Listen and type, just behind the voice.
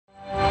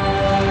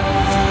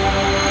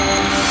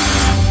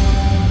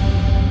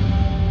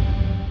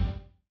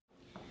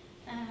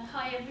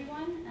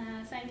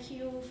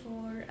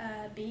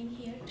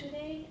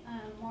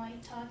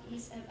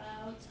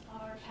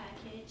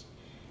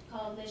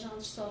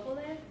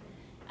LegendreSobolev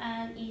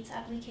and its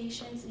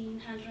applications in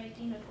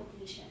handwriting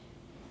recognition.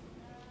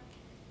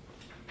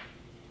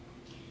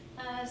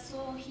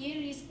 So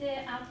here is the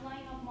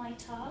outline of my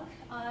talk.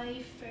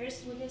 I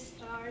first will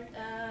start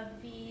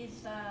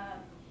with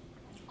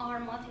our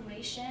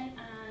motivation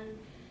and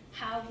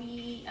how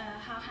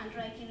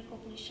handwriting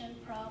recognition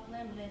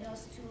problem led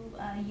us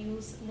to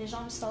use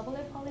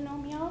LegendreSobolev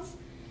polynomials.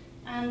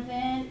 And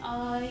then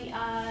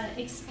I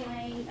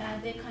explain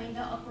the kind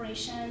of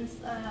operations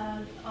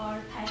our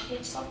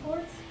package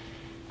supports.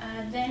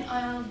 Then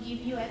I'll give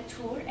you a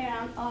tour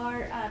around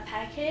our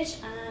package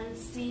and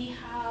see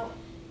how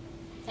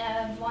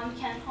one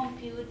can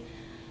compute,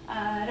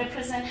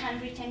 represent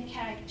handwritten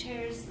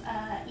characters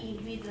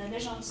with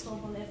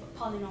LegendreSobolev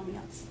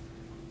polynomials.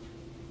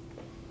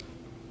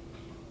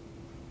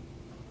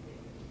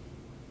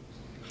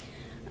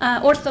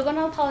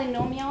 Orthogonal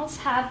polynomials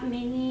have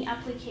many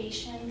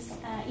applications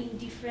in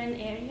different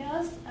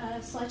areas,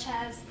 such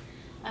as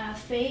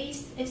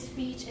face,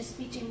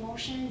 speech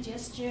emotion,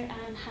 gesture,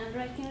 and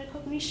handwriting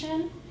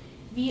recognition.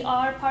 We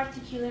are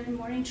particularly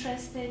more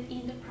interested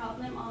in the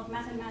problem of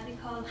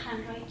mathematical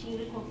handwriting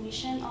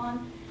recognition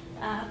on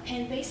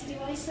pen-based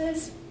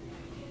devices.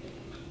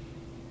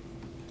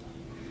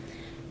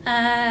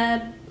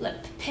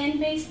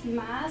 Pen-based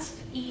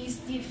math is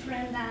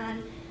different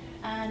than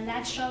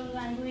natural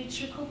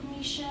language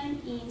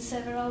recognition in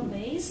several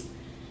ways.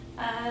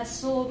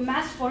 So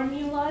math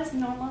formulas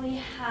normally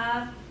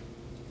have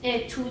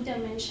a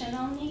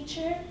two-dimensional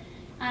nature,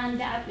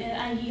 and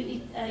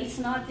it's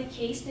not the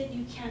case that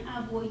you can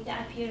avoid the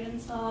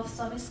appearance of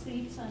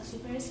subscripts and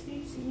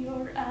superscripts in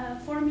your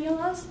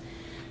formulas.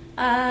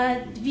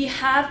 We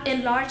have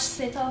a large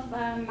set of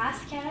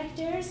math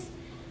characters,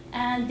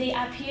 and they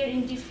appear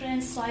in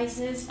different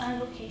sizes and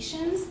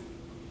locations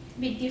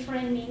with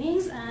different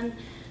meanings, and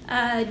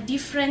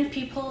different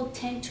people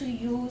tend to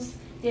use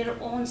their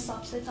own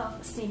subset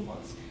of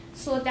symbols.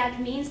 So that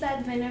means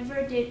that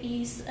whenever there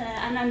is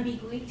an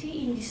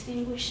ambiguity in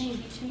distinguishing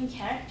between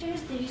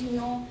characters, there is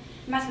no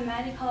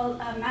mathematical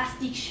math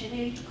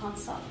dictionary to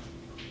consult.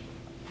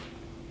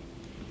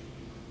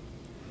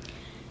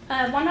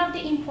 One of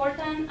the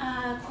important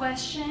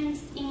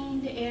questions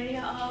in the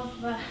area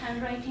of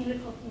handwriting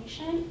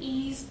recognition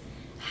is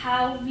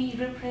how we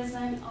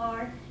represent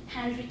our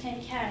handwritten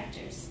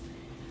characters.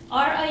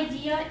 Our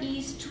idea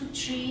is to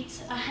treat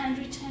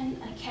handwritten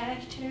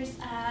characters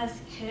as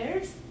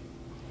curves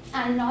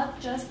and not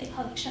just a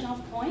collection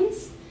of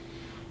points.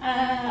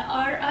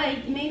 Our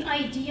main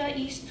idea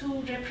is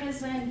to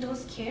represent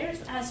those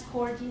curves as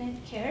coordinate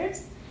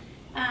curves,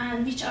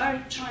 which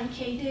are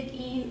truncated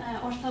in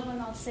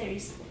orthogonal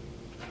series.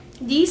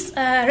 This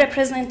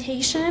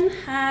representation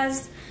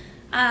has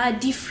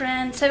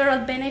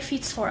several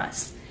benefits for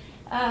us.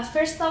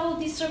 First of all,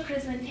 this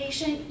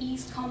representation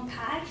is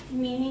compact,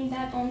 meaning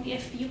that only a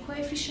few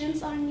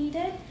coefficients are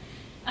needed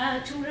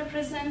to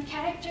represent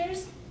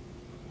characters.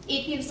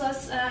 It gives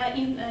us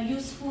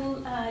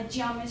useful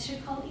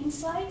geometrical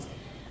insight.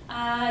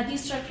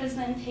 This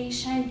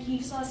representation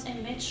gives us a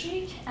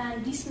metric,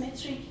 and this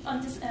metric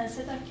on this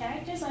set of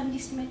characters, and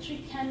this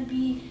metric can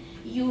be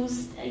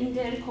used in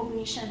the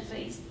recognition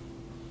phase.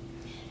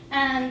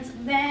 And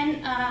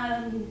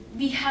when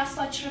we have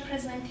such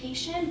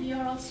representation, we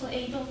are also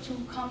able to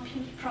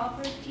compute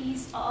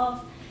properties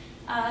of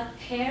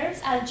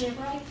curves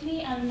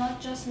algebraically and not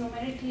just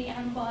numerically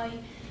and by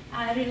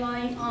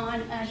relying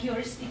on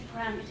heuristic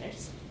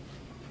parameters.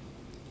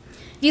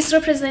 This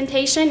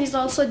representation is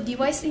also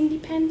device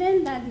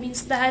independent. That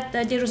means that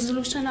the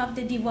resolution of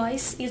the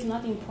device is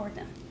not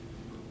important.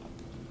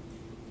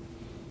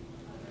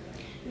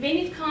 When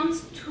it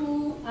comes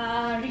to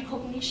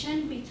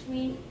recognition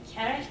between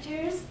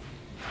characters,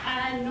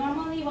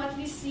 normally what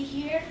we see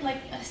here,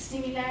 like a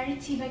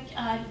similarity, like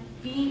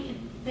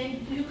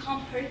when you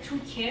compare two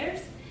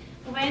curves,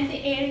 when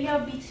the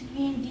area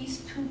between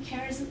these two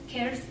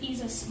curves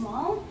is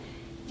small,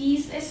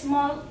 this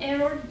small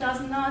error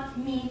does not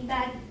mean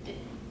that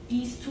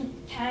these two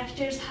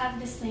characters have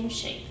the same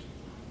shape.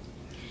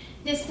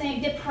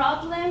 The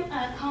problem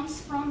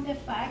comes from the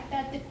fact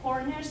that the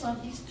corners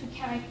of these two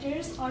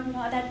characters are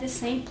not at the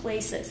same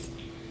places.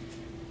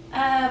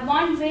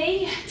 One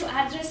way to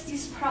address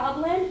this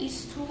problem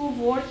is to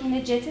work in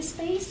a jet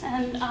space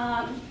and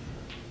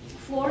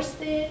force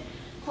the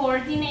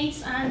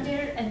coordinates and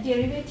their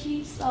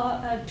derivatives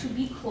to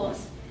be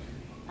close.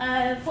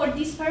 For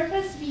this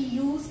purpose, we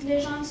use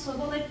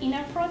LegendreSobolev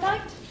inner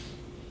product,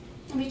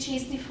 which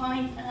is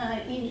defined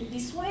in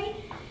this way.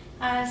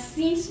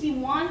 Since we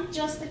want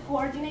just the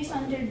coordinates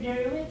and their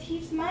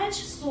derivatives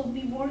match, so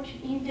we work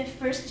in the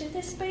first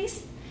jet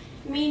space,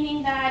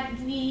 meaning that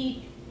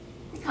we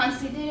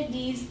consider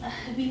these,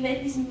 we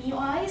let these mu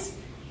i's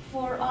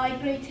for I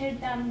greater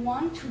than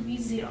 1 to be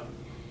 0.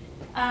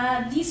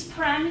 This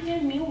parameter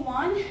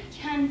mu1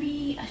 can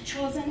be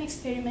chosen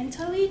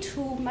experimentally to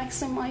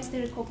maximize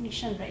the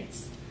recognition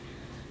rates.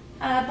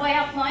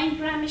 By applying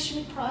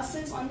Gram-Schmidt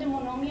process on the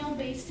monomial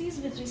basis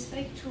with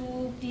respect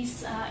to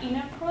this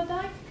inner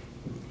product,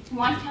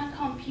 one can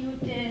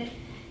compute the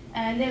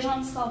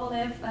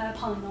LegendreSobolev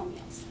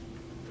polynomials.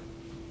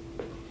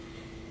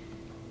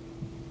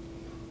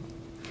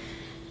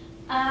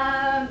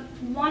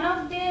 One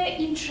of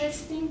the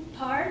interesting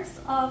parts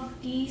of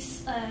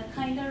this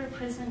kind of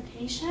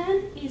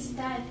representation is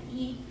that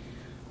it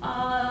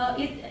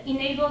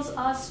enables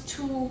us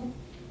to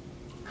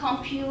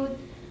compute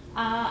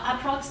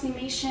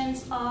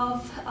approximations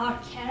of our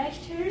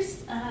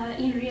characters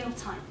in real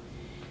time.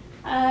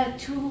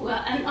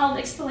 And I'll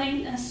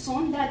explain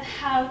soon that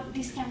how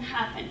this can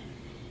happen.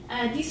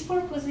 This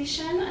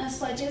proposition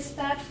suggests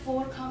that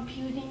for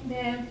computing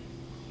the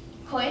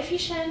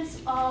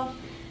coefficients of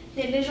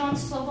the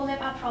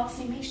LegendreSobolev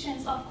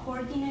approximations of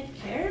coordinate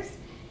curves,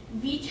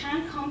 we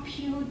can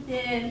compute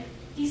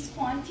these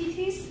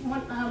quantities,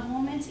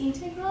 moment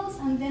integrals,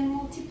 and then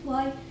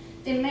multiply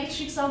the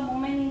matrix of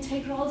moment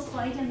integrals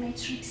by the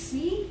matrix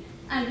C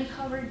and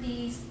recover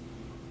these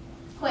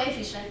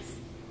coefficients.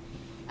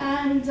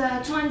 And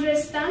to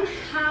understand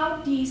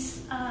how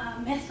this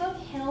method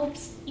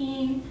helps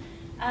in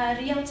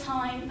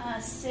real-time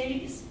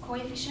series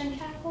coefficient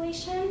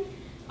calculation,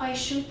 I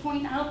should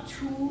point out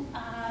two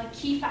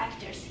key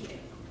factors here.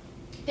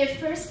 The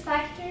first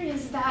factor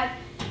is that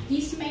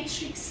this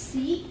matrix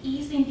C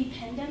is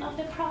independent of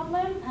the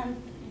problem,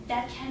 and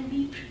that can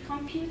be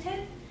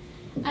computed.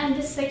 And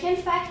the second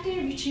factor,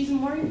 which is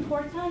more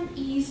important,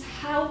 is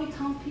how we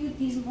compute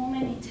these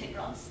moment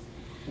integrals.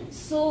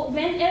 So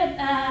when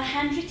a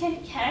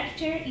handwritten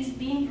character is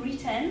being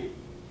written,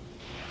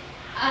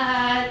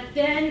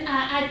 then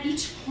at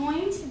each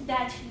point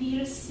that we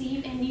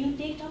receive a new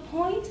data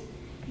point,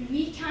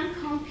 we can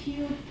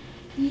compute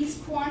these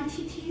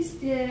quantities,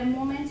 the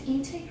moment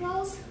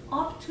integrals,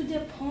 up to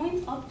that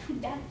point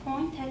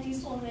that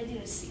is already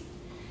received.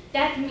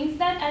 That means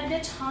that at the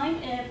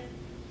time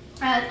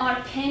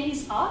our pen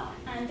is up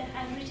and the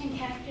handwritten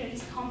character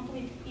is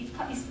complete,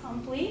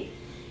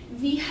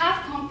 we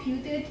have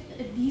computed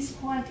these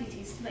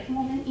quantities, like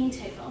moment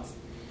integrals.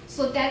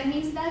 So that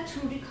means that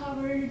to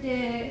recover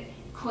the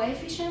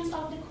coefficients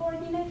of the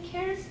coordinate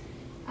curves,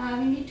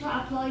 we need to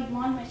apply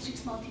one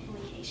matrix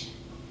multiplication.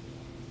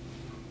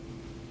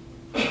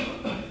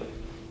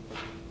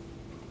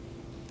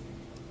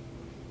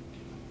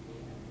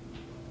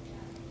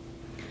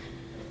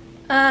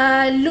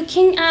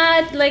 Looking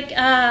at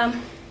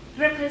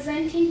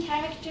representing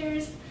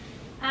characters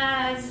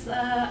as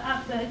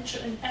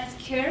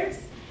curves,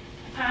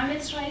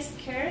 parameterized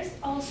curves,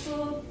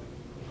 also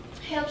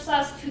helps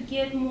us to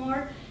get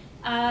more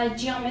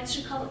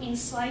geometrical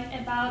insight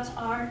about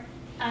our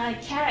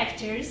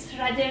characters,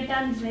 rather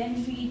than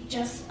when we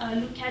just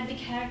look at the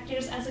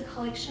characters as a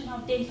collection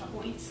of data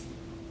points.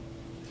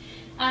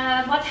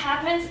 What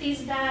happens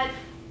is that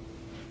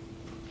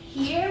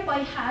here, by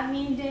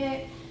having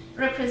the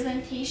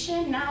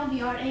representation, now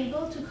we are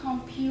able to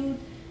compute,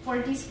 for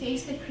this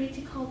case, the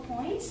critical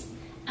points,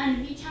 and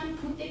we can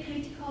put the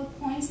critical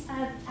points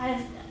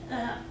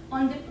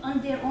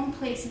on their own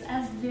places,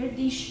 as where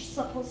they're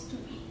supposed to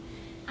be.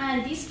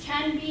 And this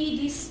can be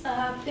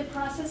the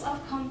process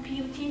of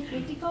computing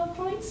critical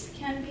points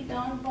can be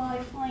done by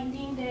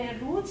finding the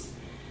roots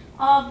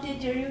of the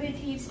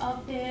derivatives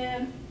of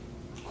the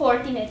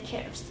coordinate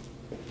curves.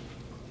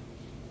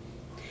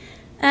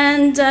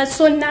 And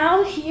so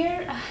now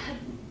here,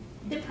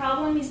 the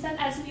problem is that,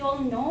 as we all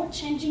know,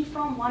 changing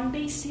from one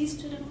basis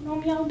to the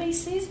monomial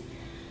basis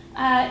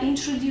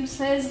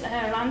introduces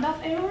round-off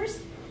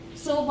errors.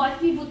 So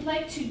what we would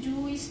like to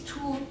do is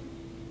to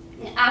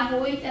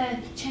avoid a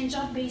change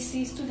of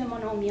basis to the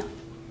monomial.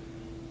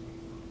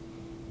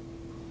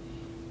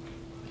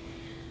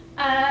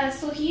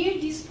 So here,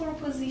 this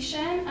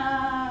proposition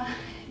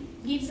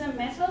gives a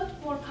method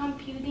for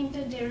computing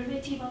the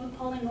derivative of a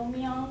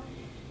polynomial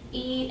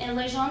in a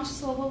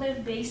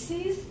LegendreSobolev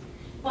basis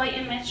by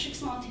a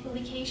matrix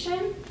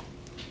multiplication.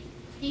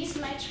 This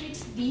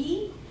matrix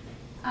B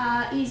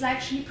is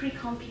actually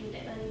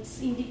pre-computed, and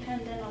it's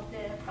independent of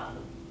the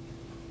problem.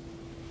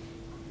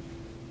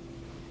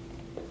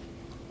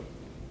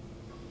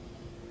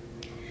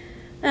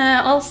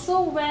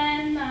 Also,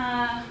 when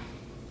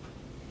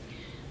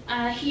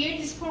here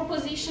this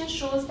proposition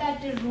shows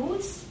that the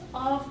roots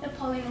of the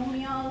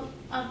polynomial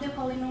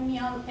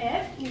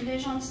f in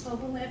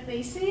LegendreSobolev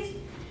basis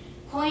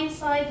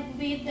coincide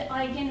with the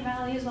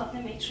eigenvalues of the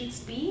matrix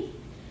B.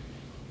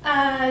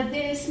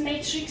 This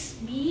matrix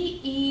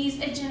B is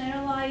a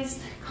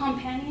generalized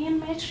companion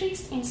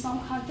matrix. In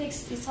some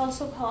contexts, it's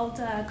also called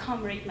a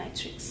comrade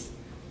matrix.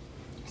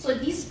 So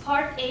this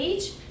part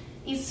H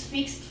is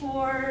fixed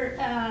for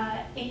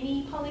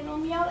any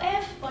polynomial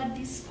f, but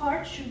this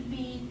part should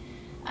be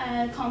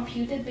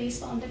computed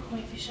based on the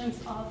coefficients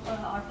of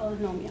our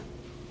polynomial.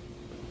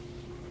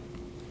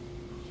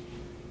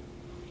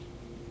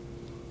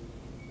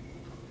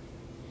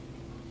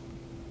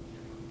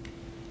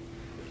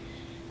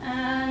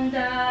 And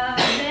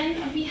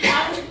then we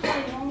have the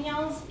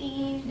polynomials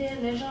in the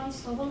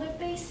LegendreSobolev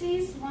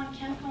basis. One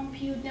can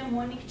compute the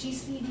monic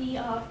GCD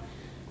of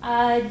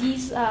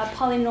these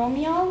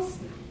polynomials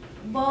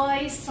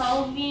by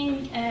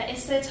solving a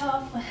set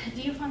of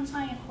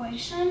Diophantine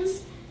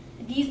equations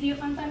these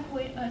different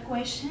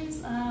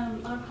equations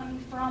are coming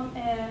from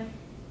a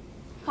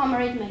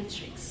comrade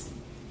matrix.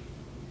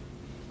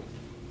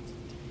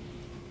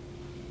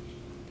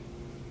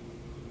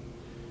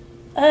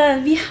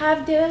 We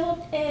have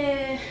developed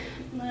a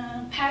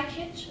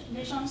package,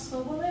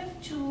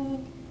 LegendreSobolev, to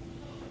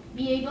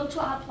be able to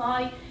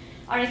apply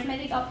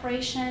arithmetic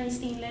operations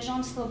in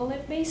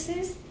LegendreSobolev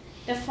basis.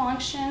 The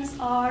functions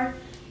are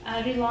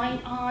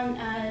relying on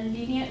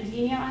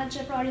linear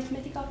algebra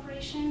arithmetic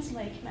operations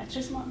like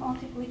matrix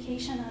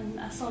multiplication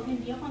and solving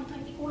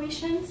Diophantine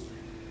equations.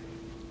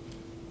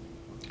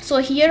 So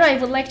here I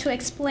would like to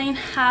explain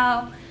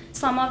how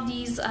some of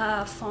these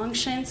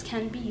functions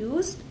can be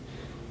used.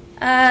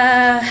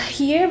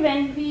 Here,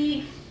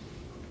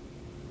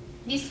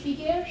 this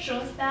figure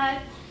shows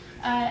that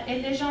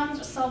a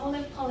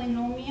LegendreSobolev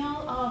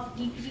polynomial of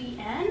degree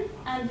n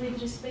and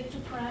with respect to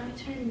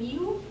parameter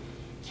mu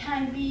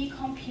can be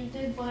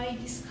computed by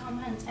this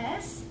command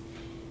s.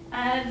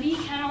 We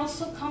can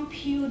also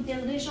compute the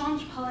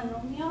Legendre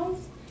polynomials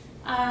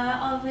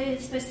of a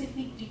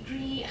specific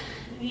degree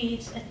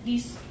with at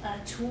least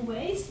two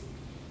ways.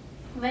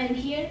 When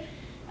here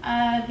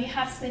we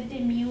have set the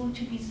mu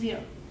to be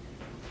 0.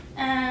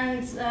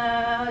 And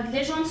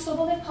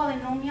LegendreSobolev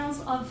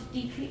polynomials of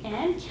degree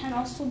n can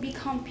also be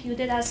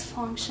computed as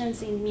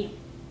functions in mu.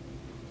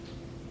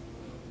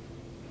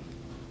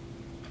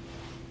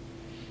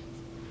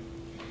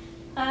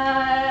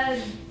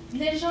 The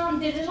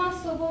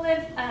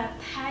LegendreSobolev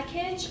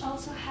package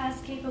also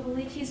has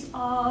capabilities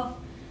of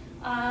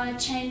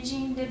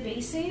changing the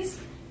basis.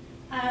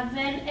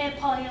 When a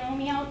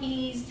polynomial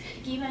is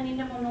given in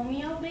the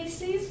monomial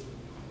basis,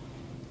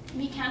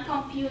 we can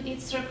compute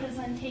its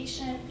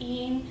representation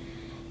in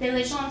the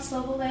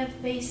LegendreSobolev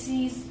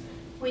basis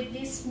with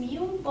this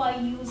mu by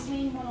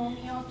using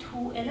monomial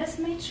 2LS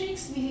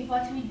matrix.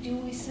 What we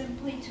do is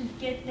simply to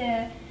get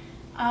the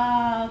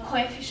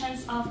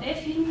coefficients of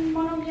f in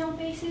monomial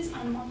basis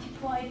and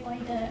multiply it by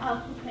the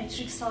output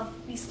matrix of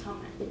this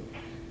command.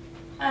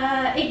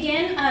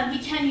 Again, we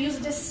can use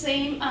the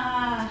same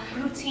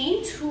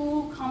routine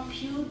to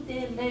compute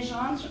the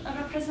Legendre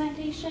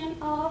representation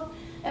of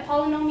a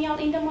polynomial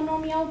in the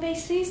monomial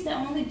basis. The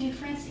only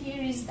difference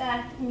here is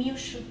that mu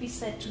should be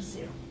set to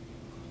 0.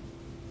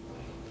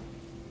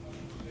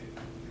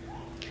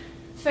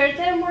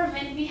 Furthermore,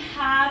 when we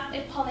have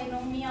a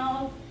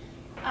polynomial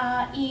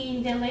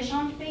in the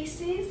Legendre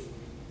basis,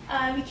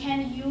 we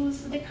can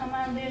use the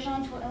command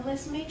Legendre to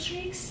LS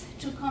matrix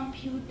to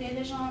compute the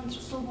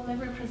LegendreSobolev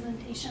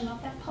representation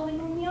of that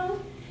polynomial.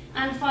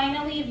 And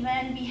finally,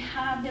 when we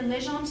have the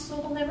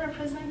LegendreSobolev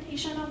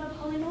representation of a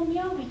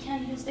polynomial, we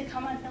can use the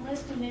command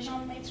ls to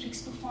Legendre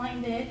matrix to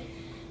find the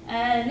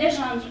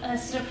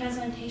Legendre's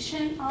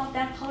representation of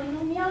that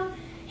polynomial.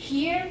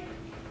 Here,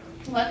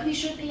 what we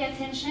should pay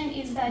attention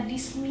is that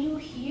this mu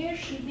here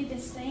should be the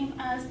same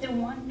as the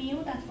one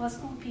mu that was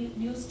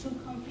used to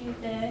compute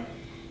the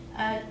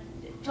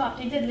to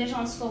update the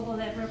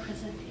LegendreSobolev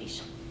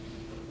representation.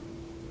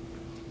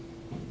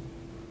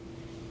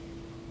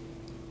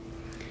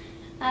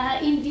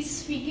 In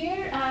this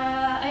figure,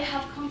 I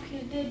have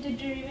computed the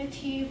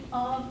derivative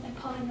of a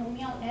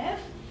polynomial f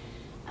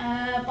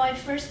by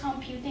first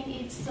computing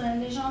its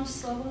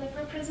LegendreSobolev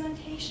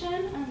representation,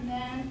 and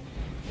then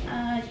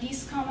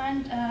this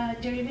command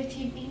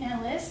derivative in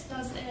ls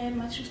does a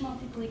matrix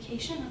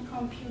multiplication and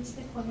computes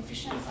the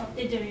coefficients of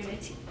the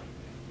derivative.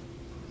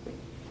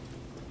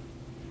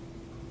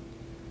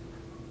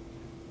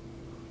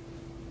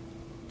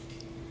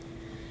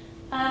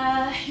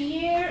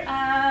 Here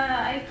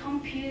I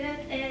computed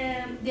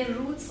the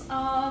roots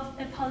of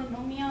a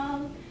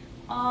polynomial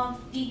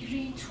of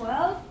degree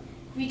 12,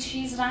 which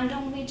is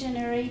randomly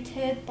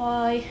generated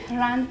by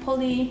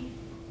randpoly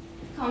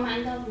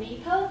command of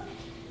Maple.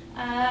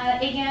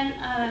 Again,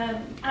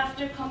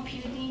 after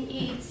computing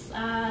its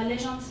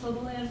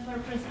LegendreSobolev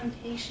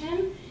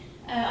representation,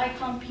 I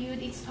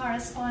compute its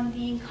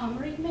corresponding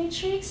comrade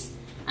matrix,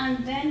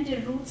 and then the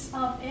roots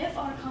of f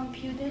are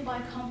computed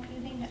by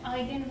computing the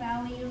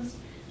eigenvalues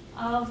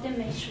of the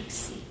matrix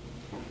C.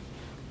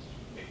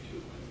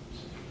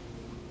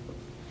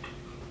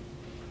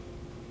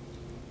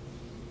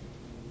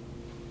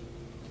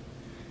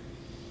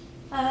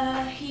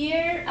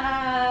 Here,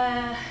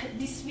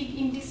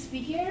 in this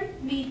figure,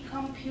 we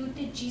compute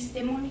the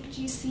demonic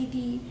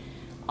GCD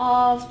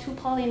of two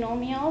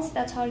polynomials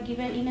that are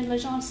given in a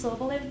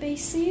LegendreSobolev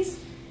basis,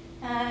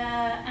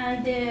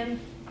 and the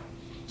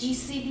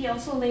GCD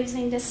also lives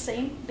in the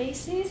same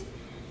basis.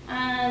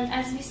 And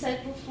as we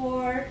said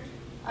before,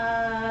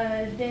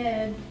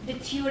 the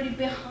theory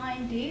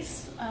behind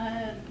this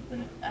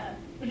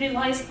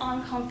relies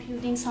on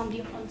computing some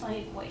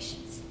Diophantine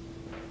equations.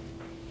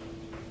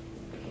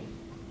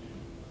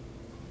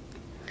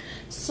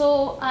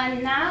 So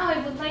now I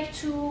would like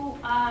to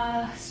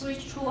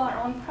switch to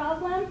our own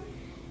problem,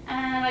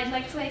 and I'd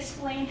like to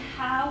explain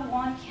how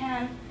one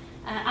can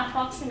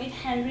approximate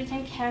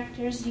handwritten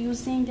characters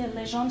using the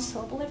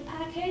LegendreSobolev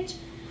package.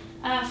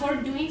 For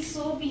doing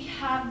so, we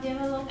have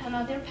developed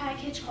another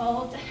package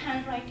called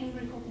handwriting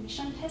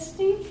recognition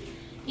testing.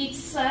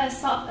 its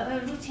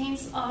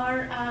routines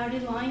are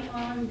relying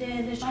on the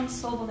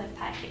LegendreSobolev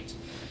package.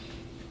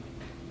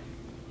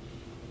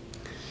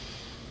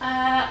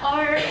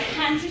 Our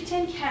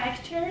handwritten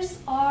characters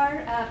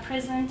are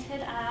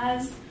presented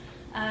as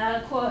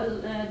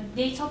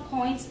data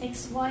points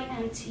x, y,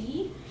 and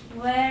t,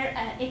 where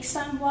x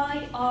and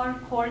y are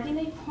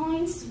coordinate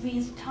points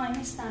with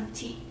timestamp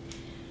t.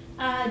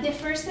 The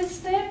first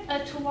step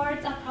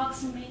towards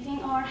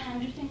approximating our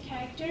handwritten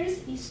characters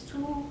is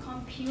to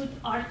compute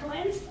arc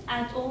length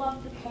at all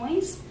of the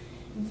points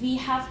we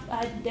have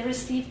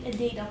received a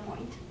data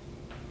point.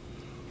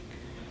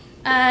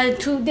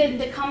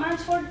 The command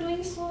for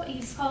doing so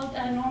is called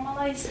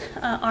normalize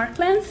arc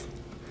length.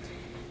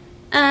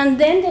 And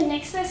then the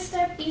next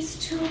step is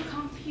to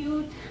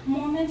compute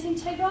moment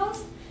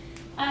integrals.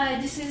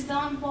 This is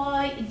done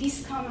by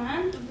this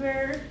command,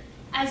 where,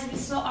 as we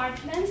saw,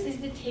 arc length is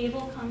the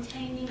table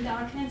containing the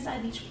arc lengths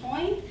at each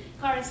point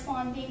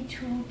corresponding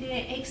to the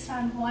x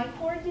and y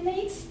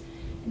coordinates.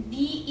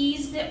 D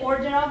is the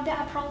order of the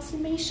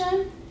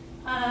approximation,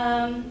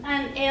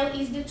 and L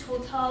is the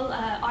total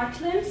arc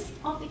length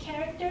of the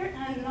character,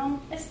 and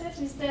steps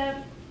is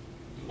the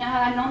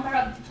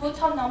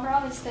total number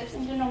of steps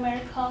in the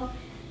numerical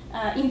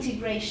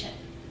integration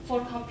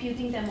for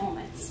computing the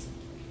moments.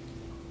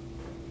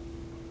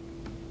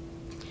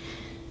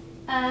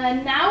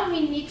 Now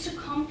we need to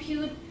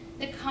compute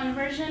the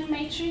conversion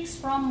matrix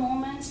from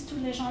moments to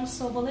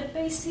LegendreSobolev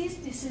basis.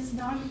 This is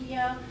done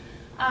via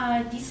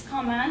this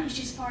command, which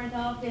is part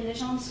of the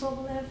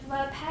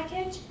LegendreSobolev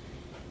package.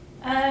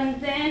 And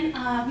then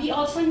we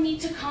also need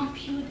to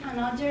compute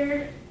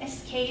another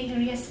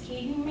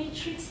rescaling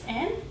matrix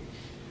n.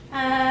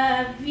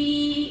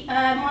 We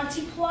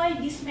multiply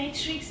this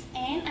matrix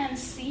n and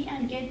c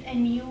and get a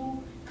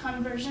new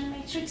conversion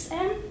matrix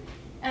n.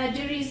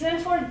 The reason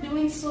for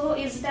doing so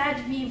is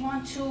that we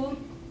want to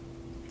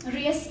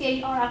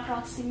rescale our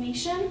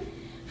approximation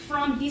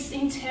from this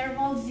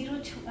interval 0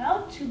 to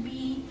L to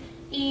be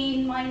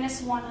in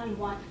 -1 and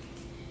 1.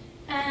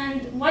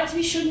 And what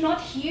we should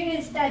note here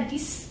is that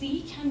this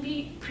C can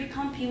be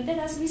pre-computed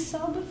as we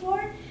saw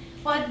before,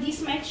 but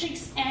this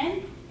matrix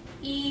N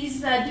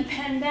is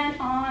dependent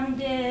on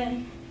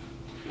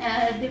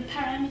the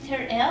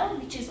parameter L,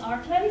 which is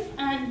arc length,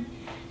 and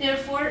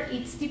therefore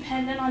it's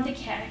dependent on the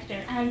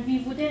character. And we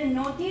wouldn't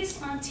know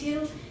this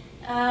until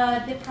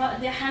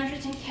the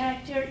handwritten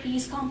character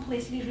is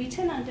completely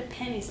written and the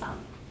pen is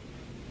out.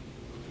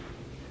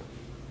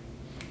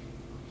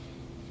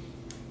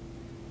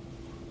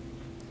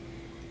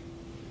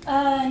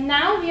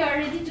 Now we are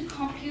ready to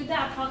compute the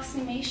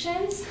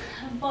approximations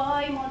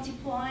by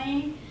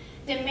multiplying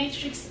the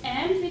matrix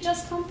M we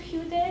just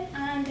computed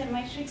and the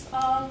matrix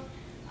of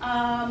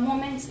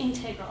moment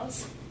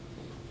integrals.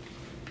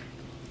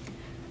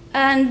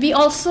 And we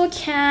also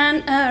can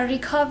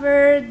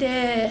recover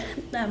the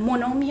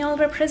monomial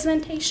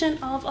representation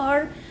of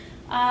our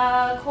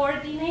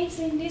coordinates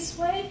in this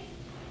way.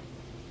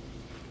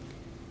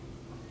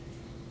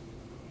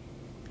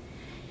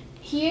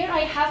 Here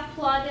I have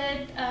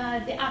plotted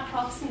the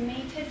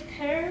approximated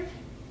curve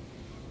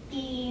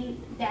in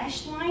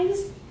dashed lines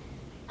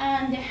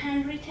and the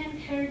handwritten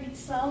curve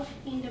itself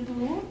in the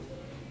blue.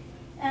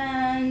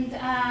 And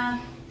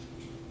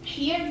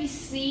here we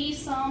see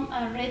some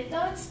red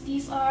dots.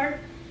 These are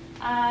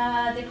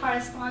the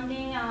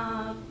corresponding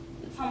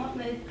some of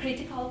the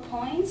critical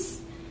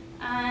points,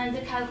 and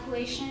the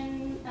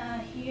calculation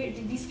here.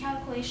 These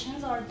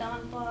calculations are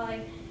done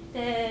by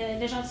the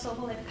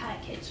LegendreSobolev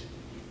package.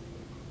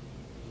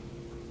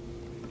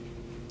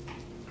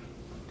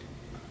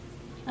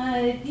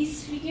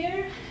 This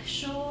figure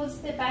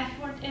shows the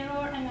backward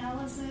error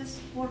analysis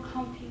for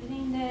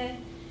computing the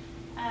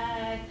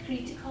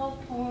critical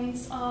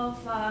points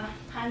of the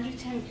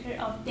handwritten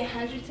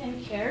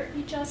curve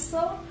we just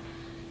saw.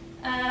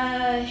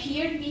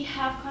 Here we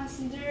have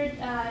considered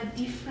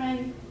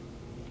different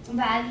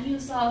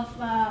values of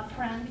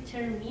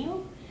parameter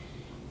mu.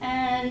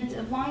 And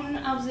one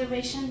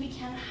observation we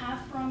can have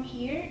from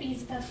here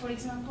is that, for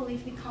example,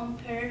 if we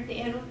compare the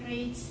error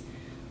rates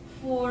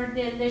for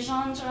the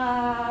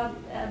Legendre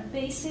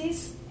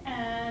basis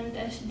and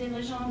the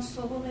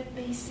LegendreSobolev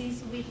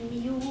basis with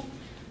mu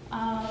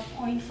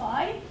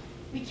 0.5,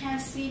 we can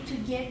see to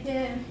get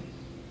the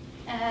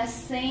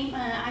same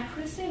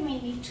accuracy, we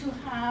need to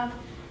have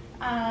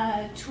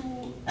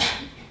two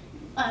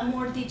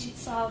more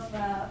digits of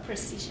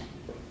precision.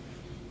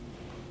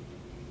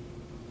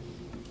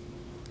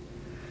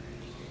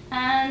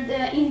 And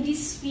in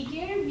this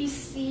figure, we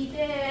see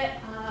the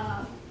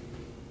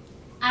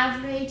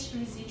average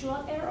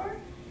residual error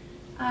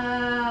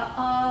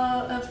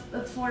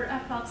for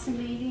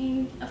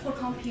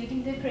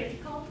computing the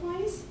critical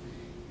points.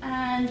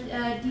 And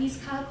these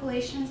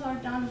calculations are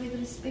done with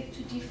respect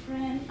to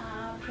different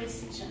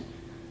precision.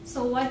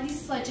 So what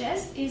this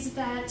suggests is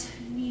that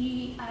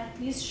we at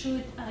least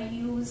should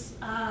use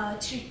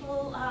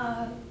triple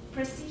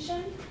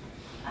precision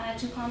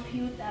to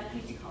compute the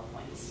critical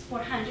points for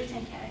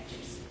handwritten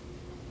characters.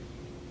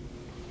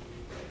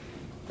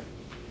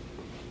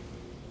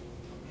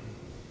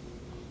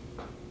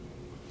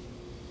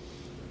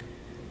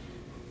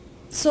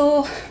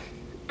 So,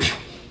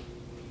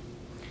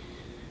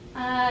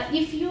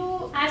 if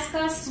you ask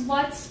us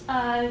what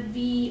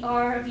we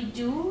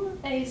do,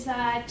 is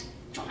that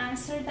to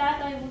answer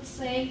that, I would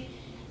say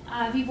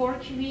we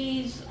work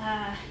with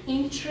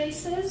int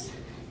traces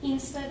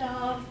instead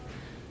of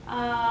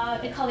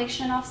a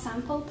collection of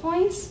sample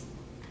points.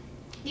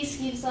 This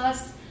gives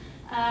us,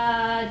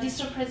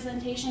 this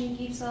representation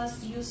gives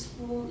us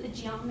useful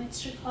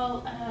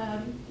geometrical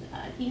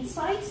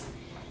insights,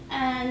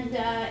 and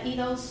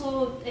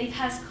it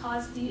has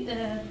caused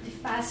the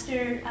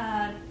faster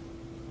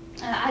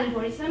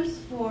algorithms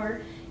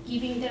for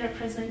giving the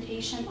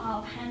representation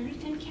of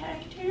handwritten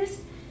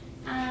characters.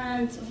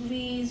 And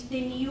with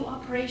the new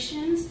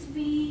operations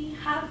we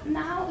have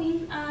now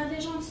in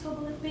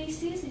LegendreSobolev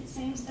bases, it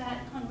seems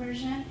that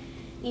conversion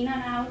in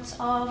and out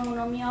of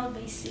monomial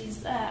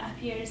bases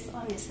appears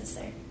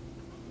unnecessary.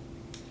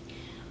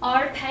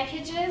 Our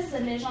packages, the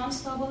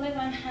LegendreSobolev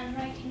and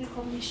handwriting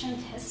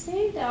recognition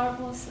testing, they are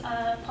both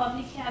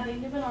publicly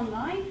available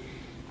online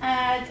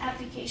at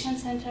Application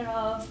Center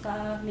of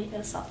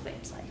MapleSoft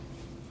website.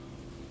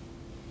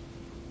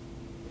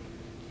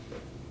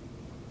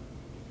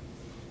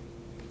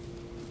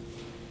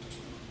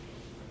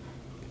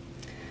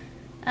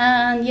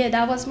 And yeah,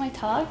 that was my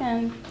talk,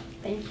 and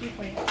thank you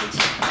for your attention.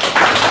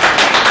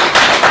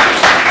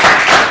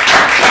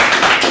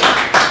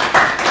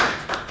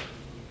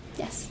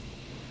 Yes?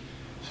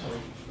 So,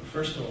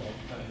 first of all,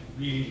 I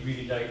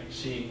really like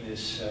seeing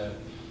this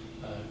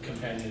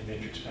companion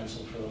matrix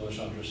pencil for the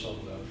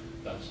LegendreSobolev.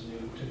 That's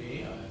new to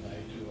me, and I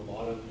do a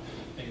lot of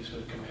things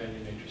with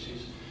companion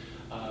matrices.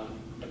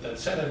 But that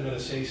said, I'm going to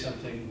say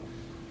something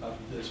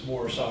that's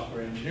more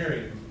software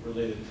engineering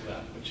related to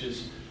that, which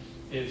is,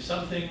 if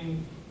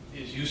something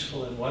is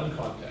useful in one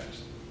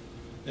context,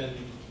 then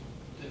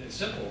it's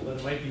simple, then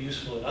it might be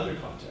useful in other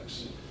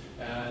contexts.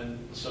 And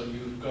so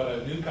you've got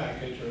a new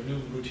package or a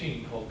new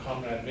routine called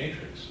Comrade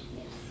Matrix,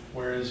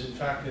 whereas in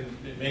fact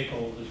in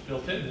Maple there's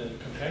built in the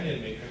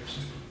companion matrix,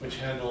 which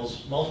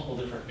handles multiple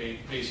different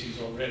bases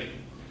already.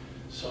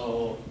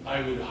 So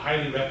I would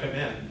highly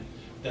recommend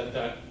that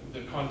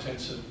the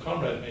contents of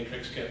Comrade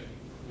Matrix get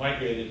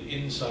migrated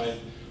inside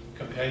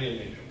companion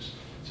matrix.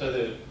 So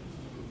the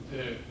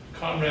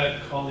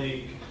comrade,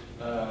 colleague,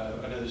 I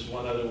know there's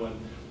one other one,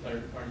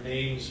 are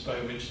names by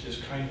which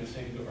this kind of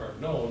thing are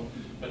known,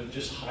 but it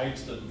just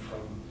hides them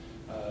from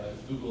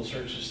Google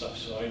search and stuff.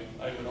 So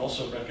I would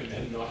also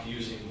recommend not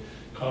using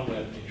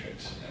Comrade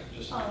Matrix.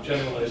 Just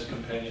generalized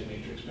companion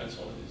matrix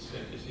pencil is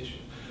the issue.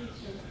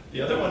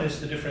 The other one is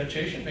the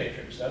differentiation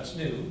matrix. That's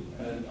new,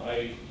 and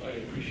I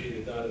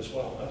appreciated that as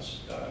well.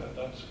 That's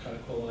kind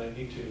of cool, and I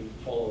need to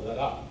follow that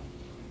up.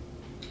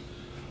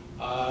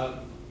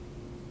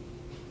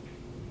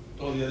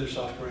 The other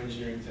software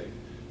engineering thing.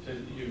 So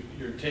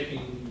you're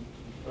taking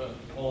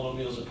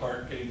polynomials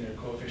apart, getting their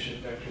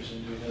coefficient vectors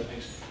and doing other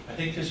things. I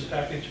think there's a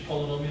package,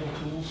 Polynomial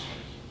Tools,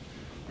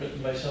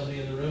 written by somebody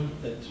in the room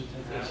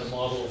that's a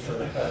model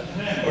for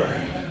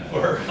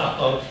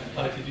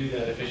how to do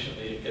that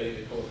efficiently and getting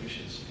the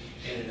coefficients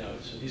in and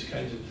out. So these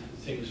kinds of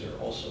things are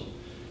also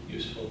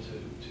useful to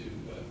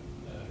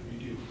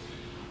review.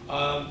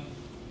 I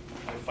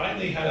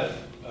finally had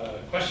a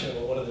question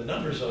about one of the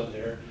numbers on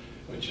there,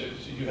 which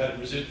you had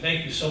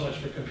thank you so much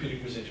for computing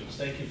residuals.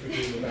 Thank you for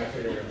doing the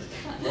backward arrow.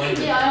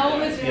 Yeah, I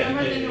always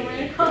remember the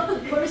numerical,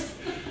 of course.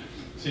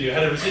 So you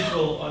had a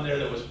residual on there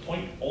that was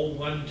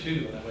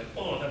 0.012, and I went,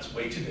 oh, that's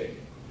way too big.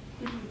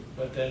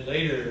 But then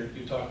later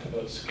you talked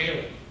about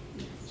scaling.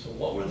 So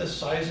what were the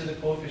size of the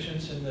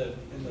coefficients in the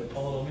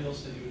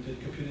polynomials that you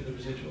did computing the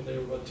residual? They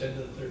were about 10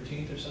 to the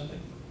 13th or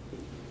something?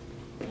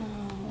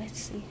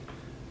 Let's see.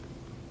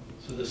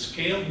 So the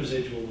scaled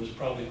residual was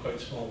probably quite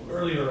small.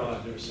 Earlier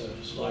on, there was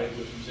a slide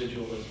with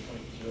residual as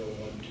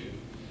 0.012.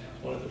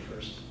 One of the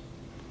first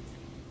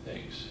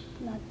things.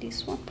 Not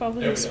this one,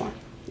 probably this one.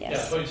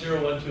 Yes. Yeah, 0.012.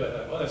 I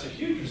thought, well, that's a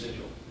huge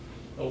residual.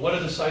 But what are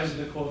the size of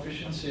the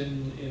coefficients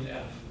in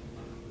F?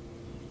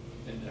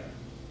 In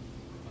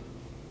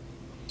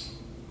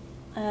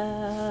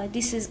there?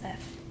 This is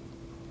F.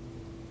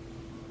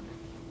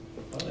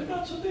 Well, they're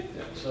not so big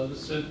then. So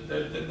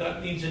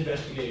that needs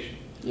investigation.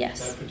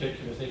 Yes. That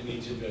particular thing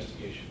needs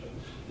investigation. But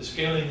the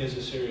scaling is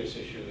a serious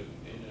issue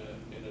in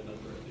a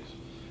number of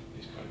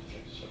these kinds of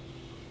things. So,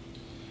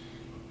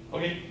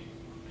 okay.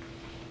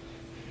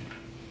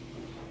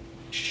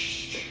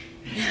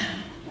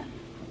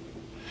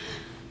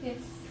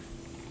 Yes.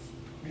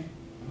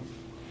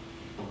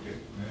 Okay.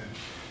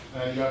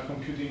 You are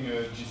computing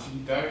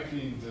GCD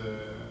directly in the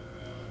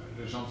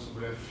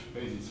LegendreSobolev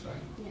basis,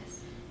 right?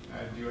 Yes.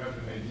 Do you have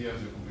an idea of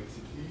the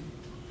complexity?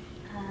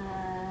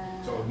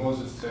 So almost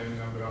the same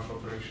number of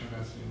operations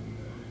as in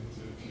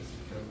the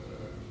classical.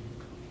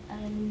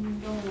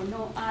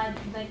 No.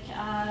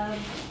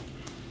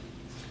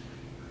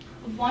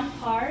 One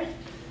part.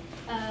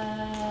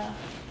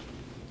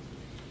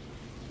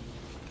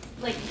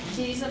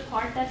 There is a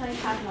part that I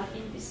have not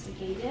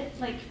investigated.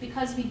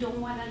 Because we don't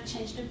want to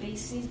change the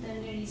basis,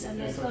 then there is a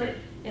method. Okay.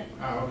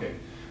 Yeah. Okay.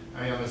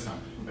 I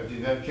understand. But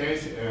in that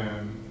case,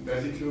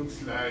 does it look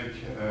like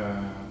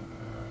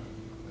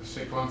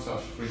sequence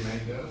of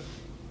remainders.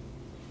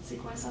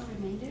 Sequence of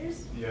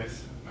remainders?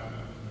 Yes,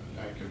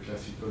 like a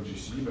classical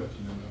GC, but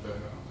in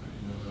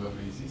another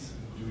basis.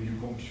 Do you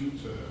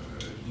compute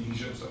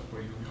divisions of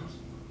polynomials?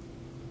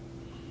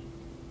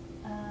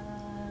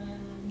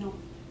 No.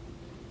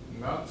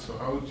 Not? So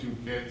how do you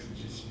get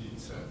GCD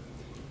itself?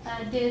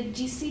 The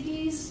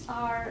GCDs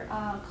are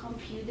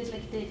computed,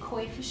 like the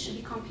coefficient,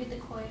 we compute the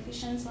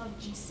coefficients of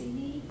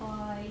GCD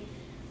by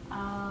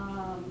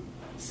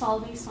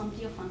solving some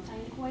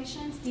Diophantine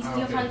equations. These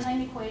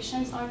Diophantine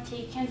equations are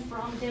taken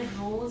from the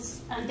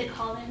rows and the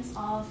columns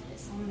of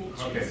some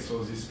matrix. Okay,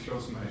 so this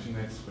closed margin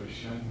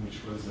expression,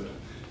 which was,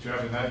 to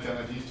have an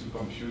alternative to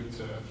compute,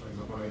 for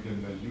example,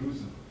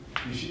 eigenvalues.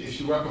 If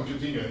you were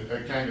computing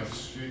a kind of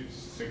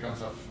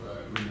sequence of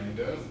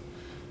remainders,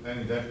 then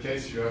in that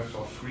case you have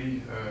for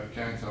free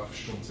kinds of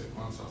Sturm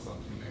sequence or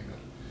something like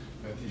that.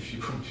 But if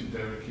you compute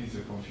directly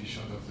the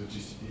coefficient of the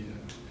GCD,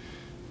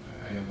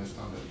 I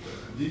understand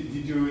that.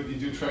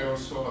 Did you try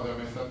also other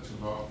methods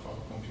for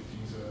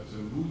computing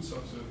the roots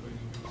of the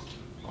polynomials,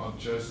 or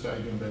just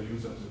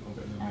eigenvalues of the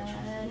companion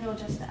matrix? No,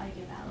 just the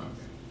eigenvalues.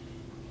 Okay.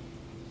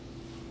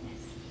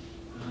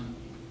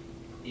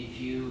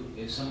 Yes.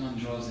 If someone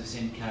draws the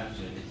same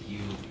character that you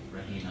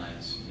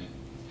recognize,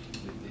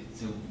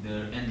 so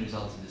the end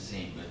result is the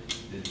same, but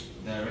the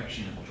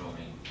direction of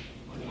drawing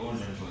or the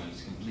order of drawing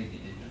is completely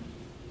different.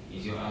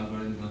 Is your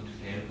algorithm going to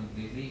fail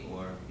completely,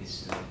 or is it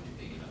still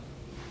big enough?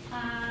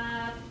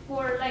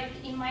 For like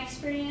in my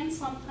experience,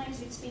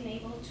 sometimes it's been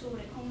able to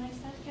recognize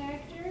that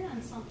character,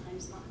 and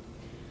sometimes not.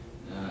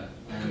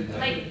 I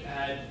could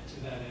add to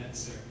that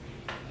answer.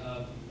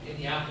 In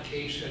the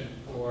application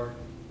for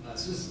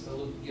this is a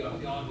little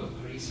beyond what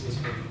Parisa was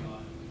working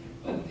on,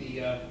 but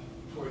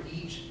for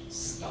each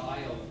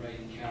style of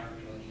writing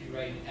character, like if you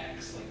write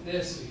X like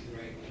this, or if you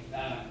write like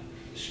that,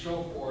 the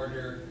stroke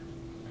order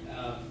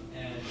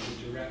and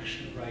the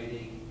direction of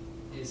writing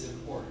is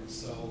important.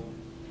 So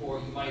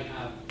you might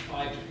have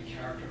 5 different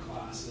character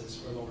classes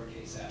for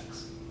lowercase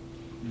x.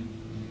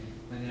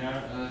 But there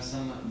are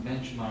some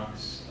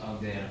benchmarks out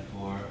there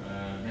for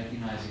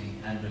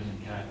recognizing handwritten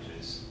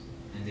characters,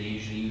 and they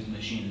usually use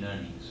machine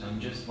learning. So I'm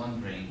just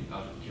wondering,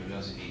 out of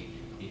curiosity,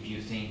 if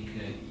you think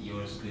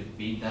yours could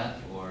beat that,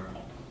 or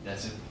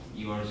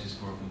yours is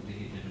for a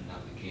completely different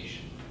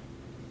application,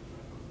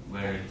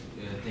 where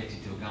it takes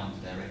into account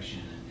the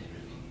direction and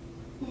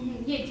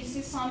everything. Yeah, this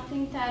is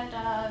something that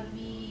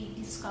we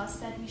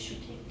discussed, that we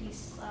should take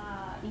this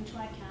into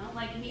account.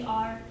 Like we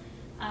are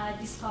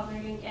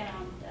discovering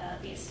around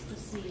this to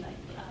see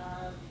like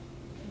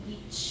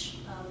which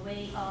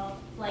way of,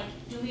 like,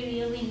 do we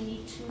really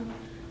need to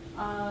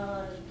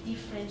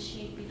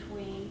differentiate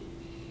between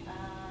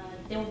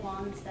the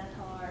ones that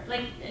are,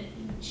 like,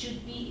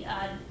 should we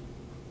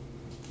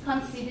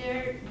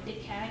consider the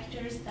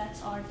characters that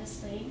are the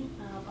same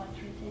but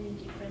written in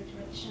different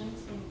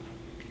directions in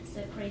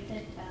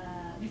separated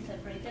with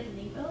separated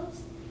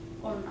labels,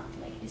 or not?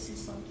 Like, this is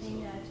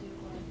something that we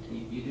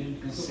want. You didn't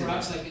consider. So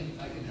perhaps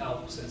I can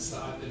help, since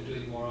I've been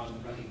doing more on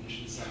the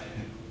recognition side.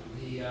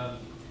 The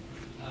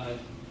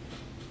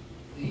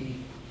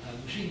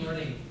machine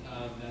learning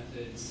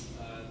methods,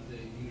 the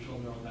neutral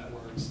neural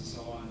networks and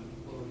so on,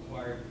 will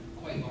require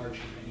quite large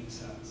training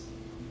sets.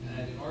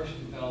 And in order to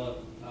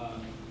develop,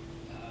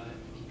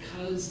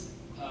 because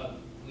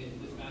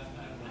with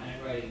mathematical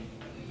handwriting,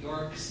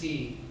 your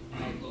C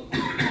might look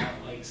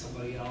like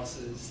somebody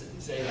else's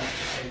Zeta,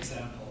 for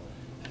example.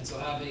 And so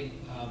having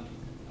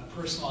a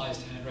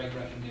personalized handwriting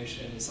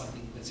recognition is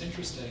something that's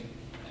interesting.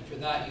 And for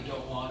that, you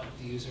don't want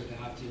the user to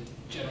have to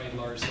generate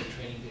large set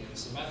training data.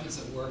 So methods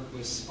that work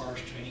with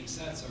sparse training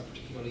sets are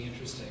particularly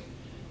interesting.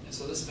 And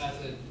so this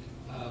method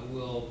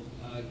will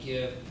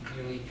give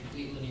nearly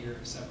complete linear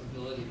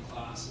separability of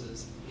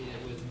classes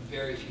with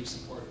very few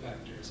support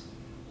vectors.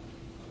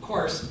 Of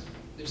course,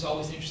 there's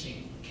always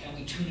interesting, can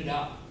we tune it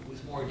up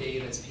with more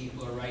data as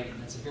people are writing?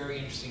 That's a very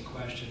interesting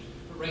question.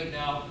 But right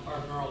now,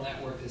 our neural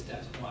network is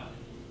depth 1.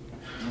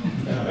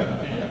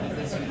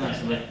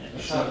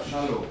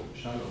 Shallow.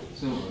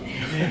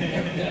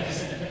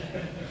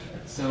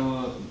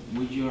 So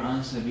would your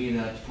answer be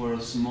that for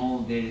a small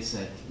data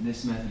set,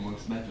 this method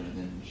works better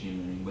than machine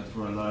learning, but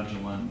for a larger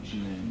one,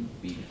 machine learning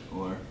would beat it?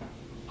 Or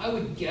I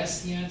would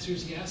guess the answer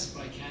is yes,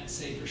 but I can't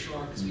say for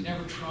sure, because we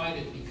never tried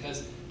it,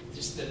 because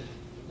just that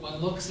one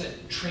looks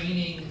at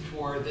training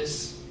for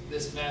this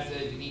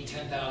method, you need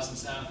 10,000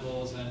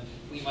 samples, and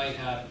we might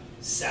have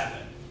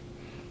 7.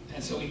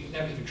 And so we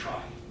never even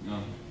tried. no? All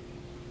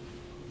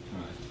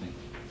right,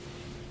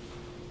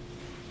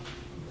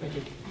 thank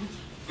you.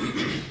 Thank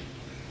you.